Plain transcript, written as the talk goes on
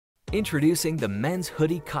Introducing the Men's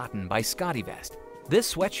Hoodie Cotton by SCOTTeVEST.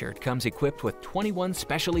 This sweatshirt comes equipped with 21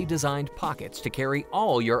 specially designed pockets to carry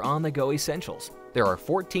all your on-the-go essentials. There are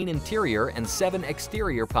 14 interior and 7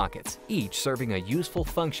 exterior pockets, each serving a useful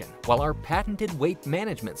function, while our patented weight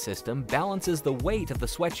management system balances the weight of the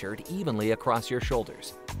sweatshirt evenly across your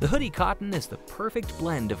shoulders. The Hoodie Cotton is the perfect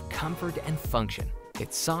blend of comfort and function.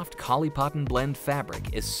 Its soft collie-cotton blend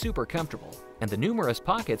fabric is super comfortable, and the numerous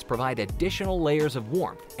pockets provide additional layers of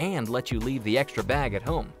warmth and let you leave the extra bag at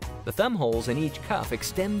home. The thumb holes in each cuff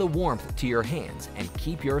extend the warmth to your hands and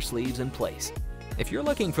keep your sleeves in place. If you're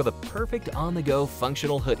looking for the perfect on-the-go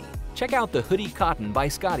functional hoodie, check out the Hoodie Cotton by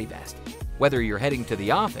SCOTTeVEST. Whether you're heading to the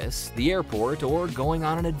office, the airport, or going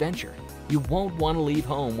on an adventure, you won't want to leave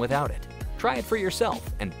home without it. Try it for yourself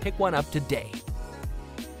and pick one up today.